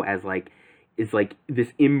JoJo as, like, is, like,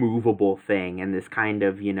 this immovable thing, and this kind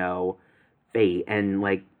of, fate, and,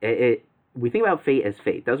 like, we think about fate as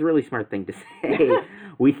fate. That was a really smart thing to say.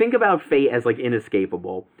 We think about fate as, like,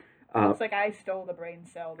 inescapable. Looks like I stole the brain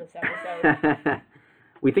cell this episode.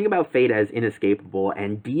 We think about fate as inescapable,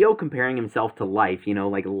 and Dio comparing himself to life,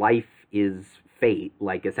 like, life is fate,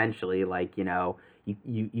 like, essentially, like,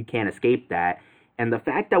 you can't escape that. And the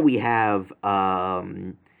fact that we have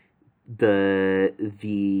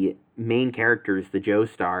the main characters, the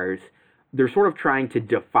Joestars, they're sort of trying to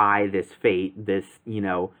defy this fate, this,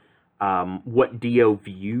 what Dio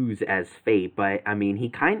views as fate. But, I mean,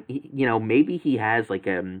 maybe he has, like,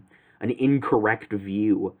 an incorrect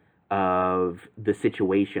view of the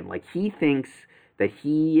situation. Like, he thinks that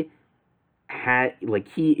he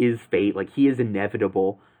is fate, like, he is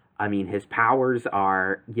inevitable. I mean, his powers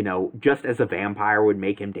are, just as a vampire would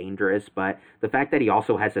make him dangerous, but the fact that he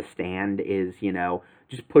also has a stand is,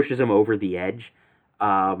 just pushes him over the edge.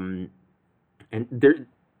 And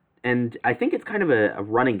I think it's kind of a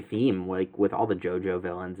running theme, like, with all the JoJo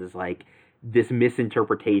villains, is, like, this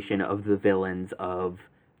misinterpretation of the villains of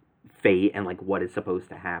fate and, like, what is supposed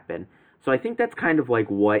to happen. So I think that's kind of, like,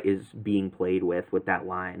 what is being played with that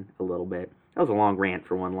line a little bit. That was a long rant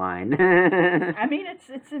for one line. I mean,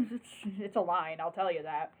 it's a line, I'll tell you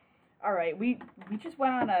that. All right, we just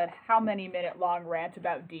went on a how many minute long rant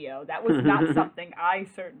about Dio. That was not something I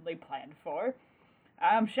certainly planned for.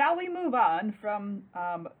 Shall we move on from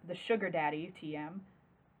the sugar daddy TM?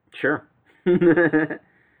 Sure.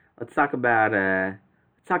 Let's talk about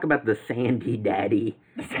the Sandy daddy.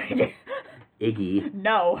 Iggy.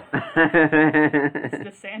 No.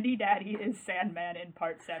 The Sandy daddy is Sandman in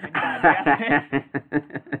part 7.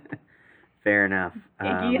 Fair enough.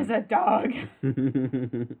 Iggy is a dog.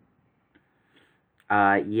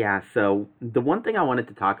 Yeah, so the one thing I wanted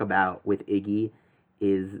to talk about with Iggy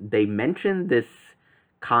is they mentioned this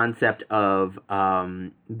concept of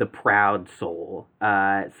the proud soul.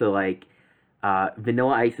 So, like,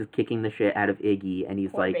 Vanilla Ice is kicking the shit out of Iggy, and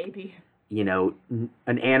he's Poor like, baby. An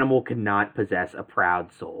animal could not possess a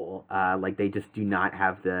proud soul. Like, they just do not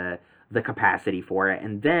have the capacity for it.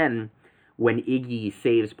 And then, when Iggy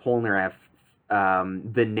saves Polnareff,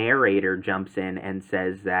 the narrator jumps in and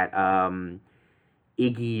says that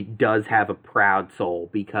Iggy does have a proud soul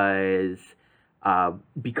because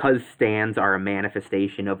stands are a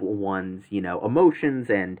manifestation of one's, emotions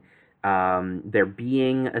and their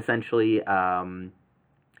being, essentially.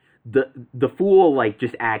 The fool, like,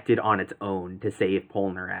 just acted on its own to save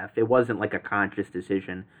Polnareff. It wasn't, like, a conscious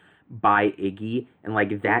decision by Iggy, and,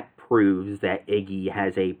 like, that proves that Iggy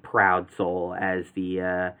has a proud soul, as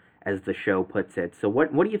the as the show puts it. So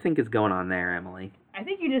what do you think is going on there, Emily? I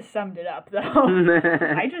think you just summed it up, though.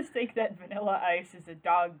 I just think that Vanilla Ice is a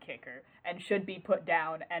dog kicker and should be put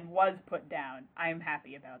down and was put down. I'm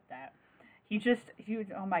happy about that.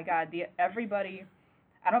 Oh my god, everybody,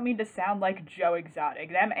 I don't mean to sound like Joe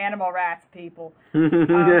Exotic. Them animal rights people.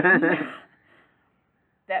 Them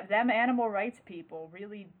animal rights people,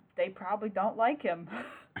 really, they probably don't like him.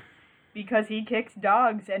 Because he kicks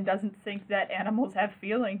dogs and doesn't think that animals have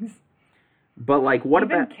feelings. But, like, what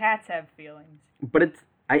Even about... cats have feelings. But it's...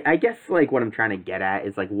 I guess, like, what I'm trying to get at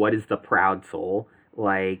is, like, what is the proud soul?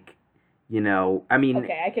 Like, you know, I mean...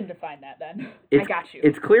 Okay, I can define that then. I got you.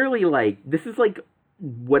 It's clearly, like, this is, like,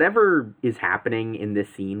 whatever is happening in this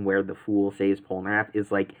scene where the fool saves Polnareff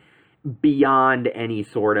is, like, beyond any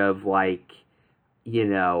sort of, like, you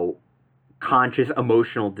know, conscious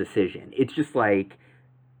emotional decision. It's just, like,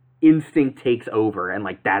 instinct takes over, and,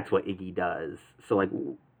 like, that's what Iggy does. So, like,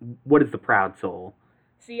 what is the proud soul?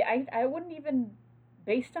 See, I wouldn't even,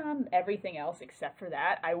 based on everything else except for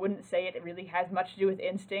that, I wouldn't say it really has much to do with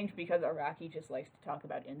instinct, because Araki just likes to talk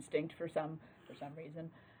about instinct for some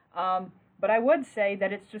reason. But I would say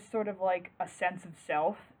that it's just sort of like a sense of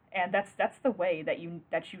self, and that's the way that you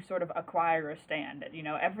sort of acquire a stand. You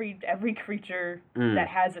know, every creature that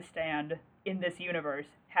has a stand in this universe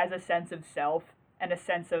has a sense of self and a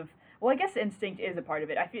sense of, well, I guess instinct is a part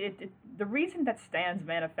of it. I feel the reason that stands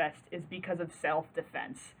manifest is because of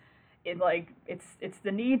self-defense. It's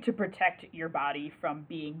the need to protect your body from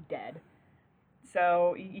being dead.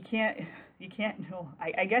 So you can't.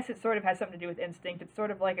 I guess it sort of has something to do with instinct. It's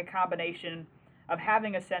sort of like a combination of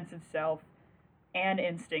having a sense of self and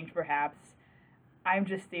instinct, perhaps. I'm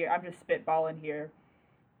just spitballing here.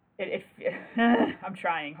 I'm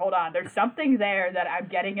trying. Hold on. There's something there that I'm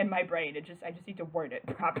getting in my brain. I just need to word it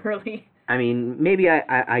properly. I mean, maybe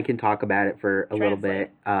I can talk about it for a little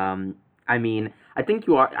bit. I mean, I think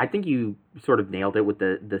you sort of nailed it with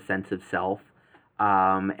the sense of self.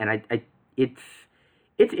 And it's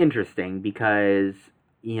interesting because,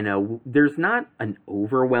 you know, there's not an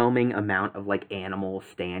overwhelming amount of, like, animal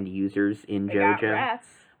stand users in JoJo.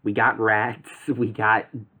 We got rats, we got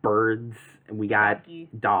birds, we got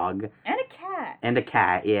dog. And a cat. And a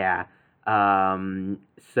cat, yeah.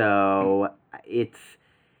 So it's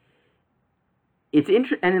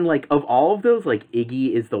interesting, and, like, of all of those, like,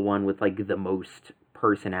 Iggy is the one with, like, the most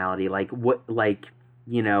personality. Like, what, like,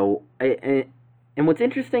 you know, and what's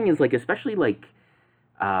interesting is, like, especially, like,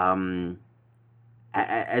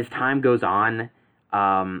 as time goes on,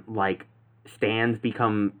 like, stands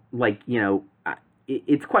become, like, you know,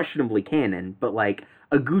 it's questionably canon, but, like,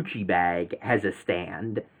 a Gucci bag has a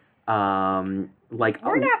stand. Like,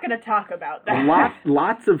 we're not going to talk about that.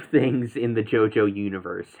 Lots of things in the JoJo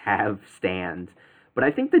universe have stands, but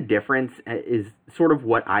I think the difference is sort of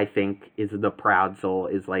what I think is the proud soul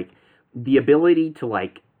is, like, the ability to,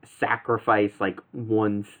 like, sacrifice, like,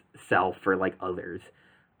 one's self for, like, others.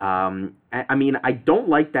 I mean, I don't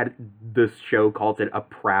like that this show calls it a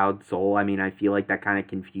proud soul. I mean, I feel like that kind of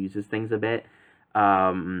confuses things a bit.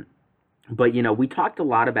 But, you know, we talked a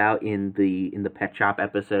lot about in the Pet Shop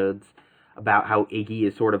episodes about how Iggy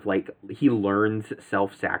is sort of like, he learns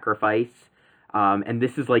self-sacrifice. And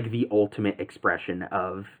this is, like, the ultimate expression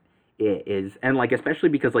of it is, and, like, especially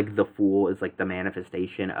because, like, the Fool is, like, the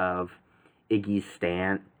manifestation of Iggy's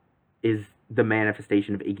is the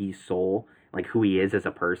manifestation of Iggy's soul, like, who he is as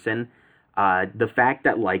a person. The fact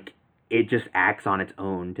that, like, it just acts on its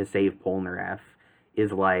own to save Polnareff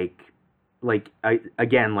is, like,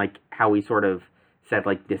 again, like, how we sort of said,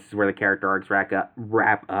 like, this is where the character arcs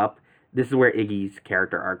wrap up. This is where Iggy's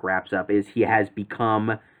character arc wraps up, is he has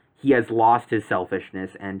lost his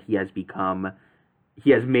selfishness, and he has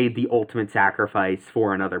made the ultimate sacrifice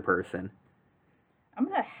for another person. I'm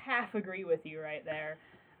going to half agree with you right there.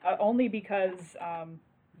 Only because,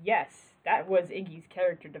 yes, that was Iggy's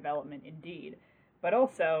character development indeed. But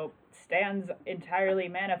also, stands entirely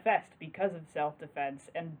manifest because of self-defense,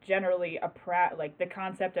 and generally the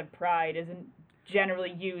concept of pride isn't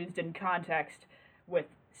generally used in context with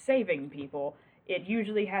saving people. It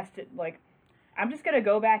usually has to, like, I'm just gonna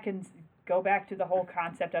go back to the whole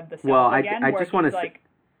concept of the self again. I just want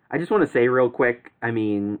to say real quick. I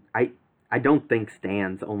mean, I don't think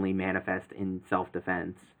stands only manifest in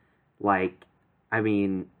self-defense. Like, I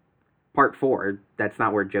mean, Part 4, that's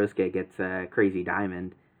not where Josuke gets a crazy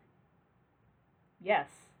diamond. Yes,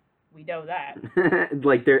 we know that.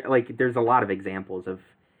 There's a lot of examples of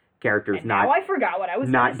characters I forgot what I was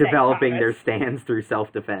not developing their stands through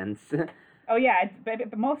self-defense. Oh yeah,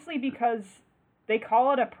 but mostly because they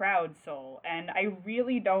call it a proud soul, and I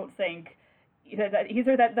really don't think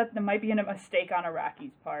either that there might be a mistake on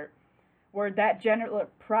Araki's part, where that general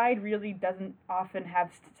pride really doesn't often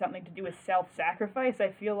have something to do with self-sacrifice.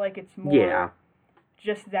 I feel like it's more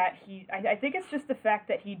just that I think it's just the fact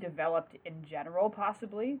that he developed in general,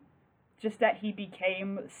 possibly. Just that he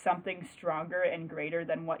became something stronger and greater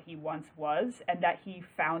than what he once was, and that he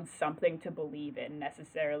found something to believe in,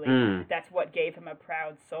 necessarily. That's what gave him a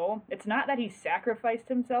proud soul. It's not that he sacrificed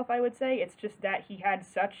himself, I would say. It's just that he had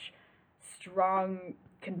such strong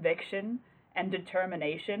conviction and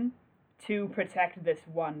determination to protect this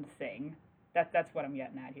one thing. That's what I'm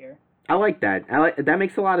getting at here. I like that. That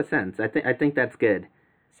makes a lot of sense. I think that's good.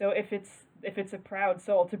 So if it's a proud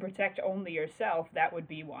soul to protect only yourself, that would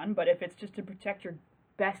be one. But if it's just to protect your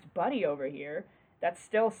best buddy over here, that's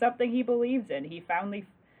still something he believes in. He finally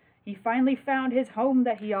found his home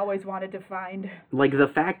that he always wanted to find. Like, the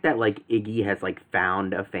fact that, like, Iggy has, like,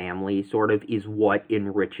 found a family sort of is what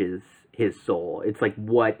enriches his soul. It's like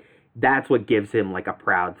that's what gives him, like, a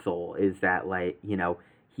proud soul, is that, like, you know,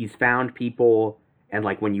 he's found people, and,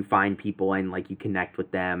 like, when you find people and, like, you connect with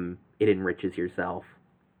them, it enriches yourself.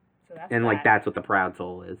 And, like, that's what the proud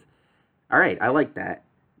soul is. All right, I like that.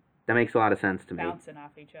 That makes a lot of sense to me. Bouncing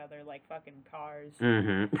off each other like fucking cars.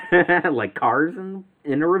 Mm-hmm. Like cars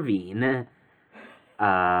in a ravine.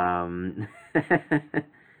 I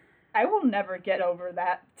will never get over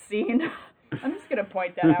that scene. I'm just going to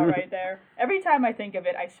point that out right there. Every time I think of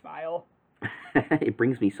it, I smile. It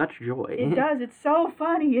brings me such joy. It does. It's so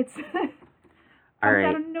funny. It's All right.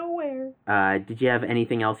 Out of nowhere. Did you have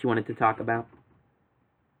anything else you wanted to talk about?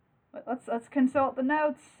 Let's consult the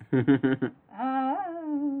notes.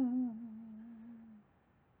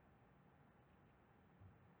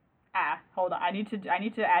 Hold on. I need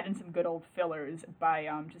to add in some good old fillers by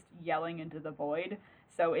just yelling into the void,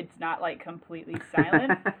 so it's not like completely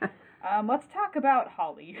silent. Let's talk about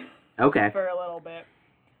Holly. Okay. For a little bit.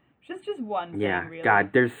 Just one thing, yeah, really.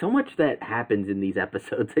 God, there's so much that happens in these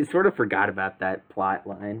episodes. I sort of forgot about that plot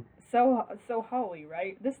line. So Holly,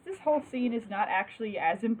 right? This whole scene is not actually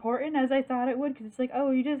as important as I thought it would, because it's like,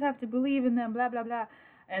 oh, you just have to believe in them, blah blah blah,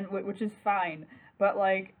 and which is fine. But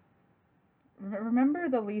like, remember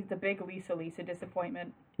the big Lisa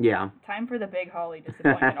disappointment? Yeah. Time for the big Holly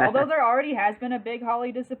disappointment. Although there already has been a big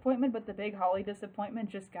Holly disappointment, but the big Holly disappointment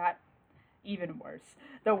just got even worse.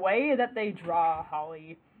 The way that they draw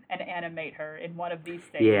Holly and animate her in one of these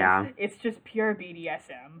things, it's just pure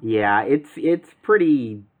BDSM. Yeah, it's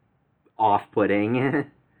pretty off-putting.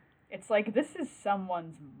 It's like, this is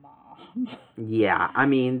someone's mom. Yeah, I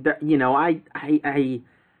mean, you know, I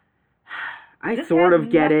this sort of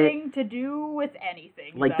get it. Nothing to do with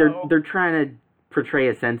anything. Like, though. they're trying to portray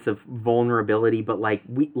a sense of vulnerability, but like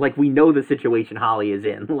we know the situation Holly is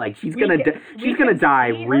in. Like, she's gonna die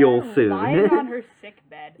real soon. Lying on her sick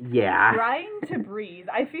bed. Yeah. Trying to breathe.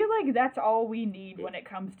 I feel like that's all we need when it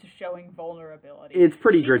comes to showing vulnerability. It's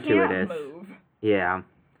pretty she gratuitous. Can't move. Yeah.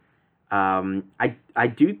 I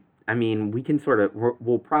mean, we can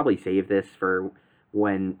we'll probably save this for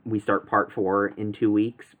when we start part 4 in 2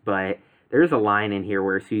 weeks, but there's a line in here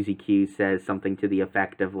where Susie Q says something to the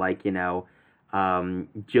effect of, like, you know,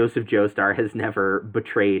 Joseph Joestar has never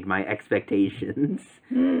betrayed my expectations.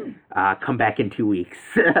 Come back in 2 weeks.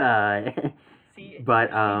 See, but,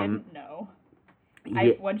 she didn't know.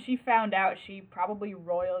 When she found out, she probably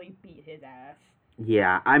royally beat his ass.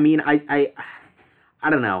 Yeah, I mean, I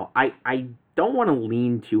don't know. I don't want to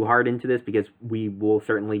lean too hard into this, because we will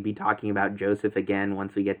certainly be talking about Joseph again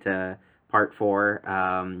once we get to part 4.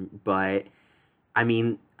 But I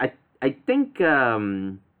mean, I think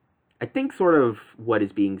sort of what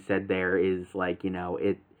is being said there is, like, you know,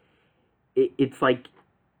 it's like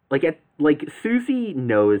Susie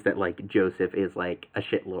knows that, like, Joseph is, like, a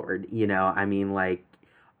shitlord, you know? I mean, like,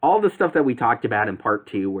 all the stuff that we talked about in part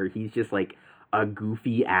 2, where he's just, like, a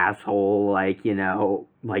goofy asshole, like, you know,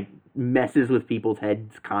 like, messes with people's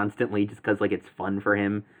heads constantly just because, like, it's fun for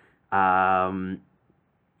him. But,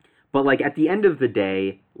 like, at the end of the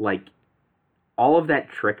day, like, all of that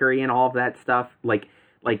trickery and all of that stuff, like,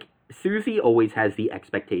 Susie always has the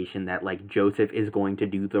expectation that, like, Joseph is going to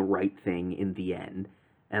do the right thing in the end.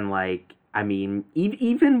 And, like, I mean,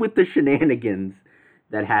 even with the shenanigans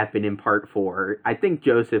that happen in part 4, I think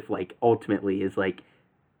Joseph, like, ultimately is, like,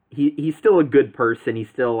 he's still a good person. He's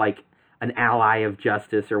still, like, an ally of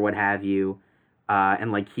justice or what have you.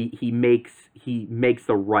 And, like, he makes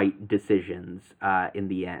the right decisions in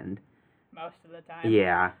the end. Most of the time.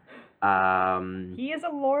 Yeah. He is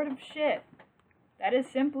a lord of shit. That is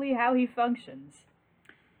simply how he functions.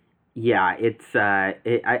 Yeah, it's kind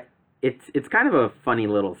of a funny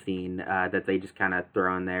little scene that they just kind of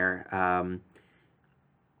throw in there.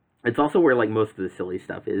 It's also where like most of the silly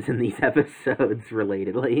stuff is in these episodes,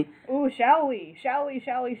 relatedly. Ooh, shall we? Shall we?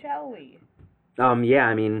 Shall we? Shall we? Yeah,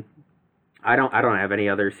 I mean, I don't have any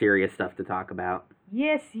other serious stuff to talk about.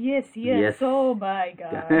 Yes. Oh my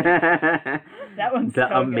god. That one's the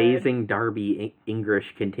so amazing good. Darby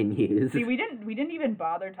English continues. See, we didn't even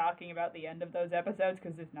bother talking about the end of those episodes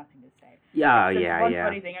because there's nothing to say. Yeah, It's one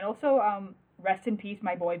funny thing, and also rest in peace,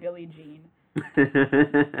 my boy Billy Jean.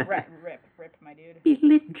 Rip, my dude.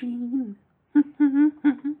 Billy Jean.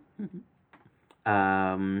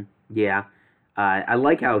 Yeah. I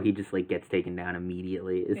like how he just like gets taken down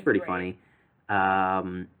immediately. It's pretty great. funny.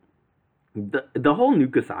 The whole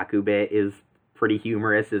Nukasaku bit is pretty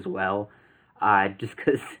humorous as well. Just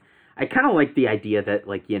because I kind of like the idea that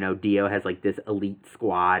like Dio has like this elite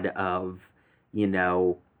squad of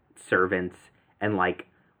servants, and like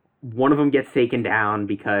one of them gets taken down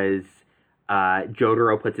because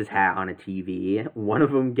Jotaro puts his hat on a TV. One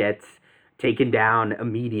of them gets taken down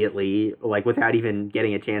immediately, like without even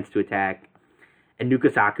getting a chance to attack. And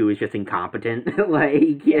Nukasaku is just incompetent.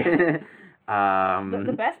 Like, yeah.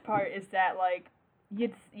 The best part is that like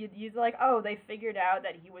you'd like, oh, they figured out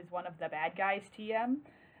that he was one of the bad guys, TM,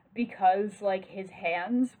 because like his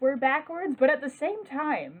hands were backwards, but at the same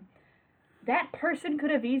time, that person could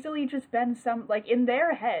have easily just been some, like, in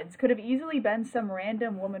their heads, could have easily been some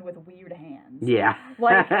random woman with weird hands. Yeah.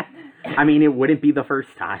 Like, I mean, it wouldn't be the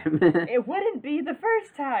first time. It wouldn't be the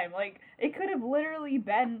first time. Like, it could have literally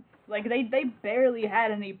been, like, they barely had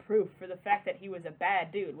any proof for the fact that he was a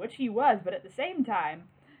bad dude, which he was, but at the same time,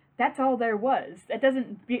 that's all there was. That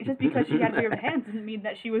doesn't, just because she had weird hands doesn't mean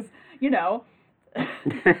that she was,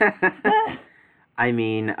 I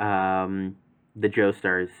mean, the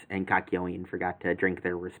Joestars and Kakyoin forgot to drink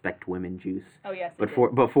their Respect Women juice. Oh yes. But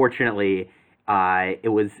fortunately, it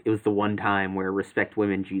was the one time where Respect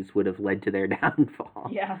Women juice would have led to their downfall.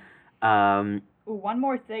 Yeah. One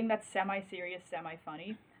more thing that's semi-serious,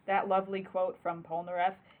 semi-funny. That lovely quote from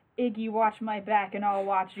Polnareff: "Iggy, watch my back and I'll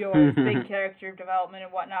watch yours." Big character development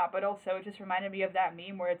and whatnot. But also, it just reminded me of that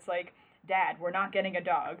meme where it's like, "Dad, we're not getting a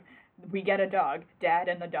dog. We get a dog, Dad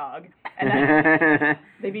and the dog," and then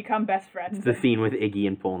they become best friends. It's the scene with Iggy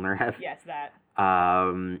and Polnareff. Yes, that.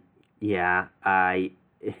 Yeah,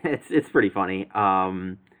 it's pretty funny.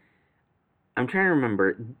 I'm trying to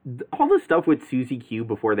remember all the stuff with Susie Q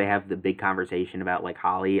before they have the big conversation about like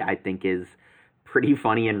Holly. I think is pretty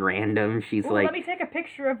funny and random. She's like, "Let me take a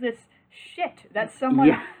picture of this shit that someone."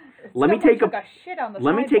 Yeah. Let me take a shit on the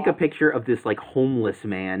Let sidewalk. me take a picture of this like homeless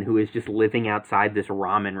man who is just living outside this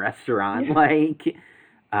ramen restaurant. Yeah. Like,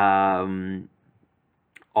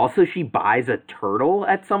 also she buys a turtle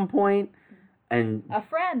at some point, and a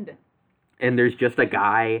friend. And there's just a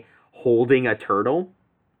guy holding a turtle.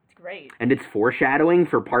 It's great. And it's foreshadowing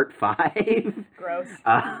for part 5. Gross.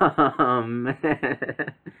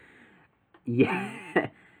 Yeah.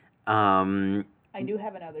 I do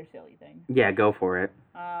have another silly thing. Yeah, go for it.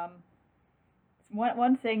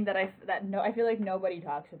 One thing that I feel like nobody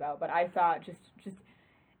talks about, but I thought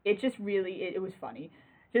it was funny.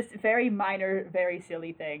 Just very minor, very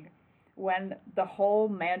silly thing. When the whole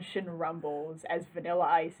mansion rumbles as Vanilla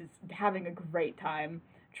Ice is having a great time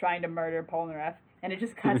trying to murder Polnareff, and it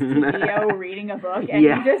just cuts to Dio reading a book, and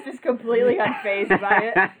he just is completely unfazed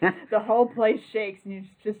by it. The whole place shakes, and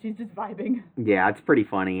he's just vibing. Yeah, it's pretty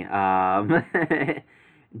funny.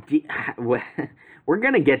 We're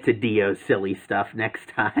gonna get to Dio's silly stuff next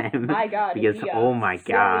time. My God, because oh my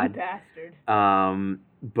God, bastard.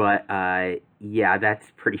 But yeah, that's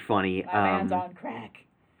pretty funny. My man's on crack.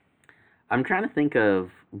 I'm trying to think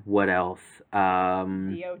of what else.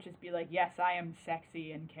 Dio just be like, "Yes, I am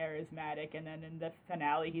sexy and charismatic," and then in the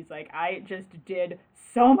finale, he's like, "I just did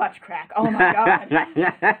so much crack. Oh my God."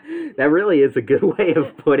 That really is a good way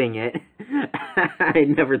of putting it. I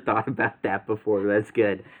never thought about that before. That's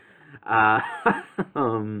good.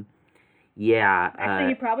 Yeah. Actually,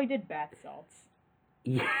 he probably did bath salts.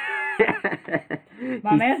 Yeah.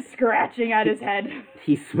 My man's scratching at his head.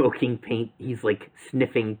 He's smoking paint. He's like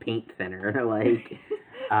sniffing paint thinner. Like,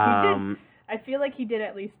 I feel like he did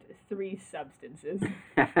at least 3 substances.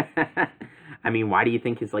 I mean, why do you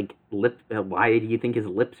think his like lip? Why do you think his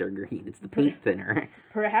lips are green? It's the paint thinner.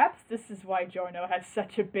 Perhaps this is why Giorno has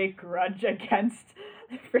such a big grudge against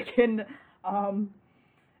freaking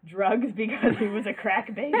drugs, because he was a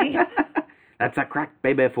crack baby. That's a crack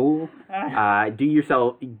baby, fool. Do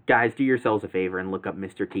yourselves a favor and look up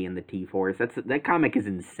Mr. T and the T-Force. That comic is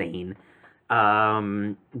insane.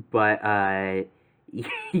 But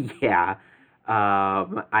yeah.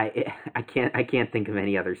 I can't think of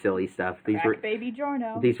any other silly stuff. Baby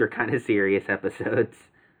Giorno. These were kind of serious episodes.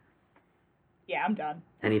 Yeah, I'm done.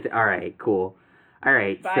 Anything? All right, cool. All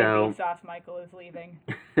right, Bye, so Vsauce Michael is leaving.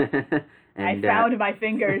 and, I found my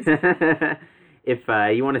fingers. If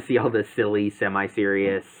you want to see all the silly,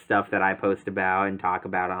 semi-serious stuff that I post about and talk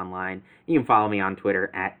about online, you can follow me on Twitter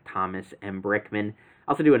at Thomas M. Brickman.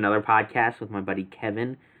 I also do another podcast with my buddy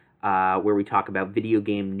Kevin, where we talk about video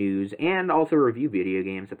game news and also review video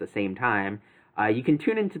games at the same time. You can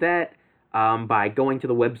tune into that by going to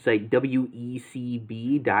the website wecb.fm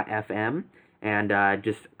and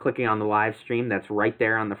just clicking on the live stream. That's right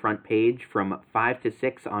there on the front page from 5 to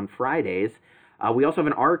 6 on Fridays. We also have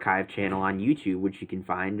an archive channel on YouTube, which you can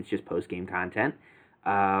find. It's just post-game content.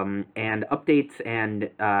 And updates and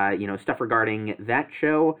stuff regarding that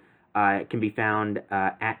show can be found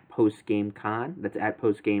at PostGameCon. That's at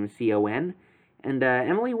PostGameCon. And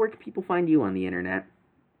Emily, where can people find you on the internet?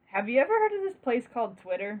 Have you ever heard of this place called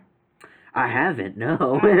Twitter? I haven't,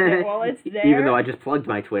 no. Okay, well, it's there. Even though I just plugged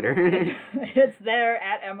my Twitter. It's there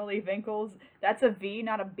at Emily Vinkles. That's a V,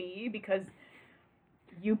 not a B, because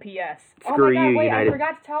UPS. Screw oh my god, you, wait, United. I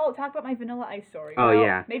forgot to talk about my Vanilla Ice story. Oh, well,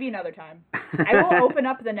 yeah. Maybe another time. I will open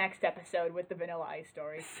up the next episode with the Vanilla Ice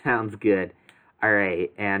story. Sounds good. All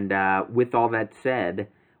right, and with all that said,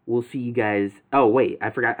 we'll see you guys. Oh wait,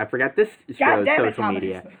 I forgot this show's social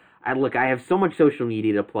media. I have so much social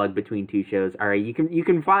media to plug between two shows. All right, you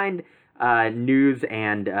can find news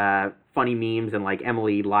and funny memes and like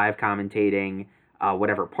Emily live commentating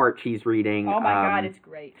whatever part she's reading. Oh my god, it's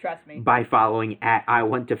great. Trust me. By following at I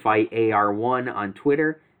Want to Fight AR1 on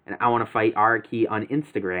Twitter and I Want to Fight Arky on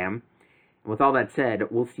Instagram. And with all that said,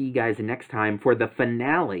 we'll see you guys next time for the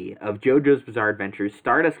finale of JoJo's Bizarre Adventures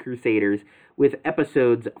Stardust Crusaders with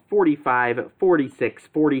episodes 45, 46,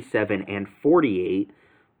 47, and 48.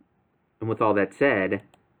 And with all that said,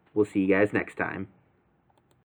 we'll see you guys next time.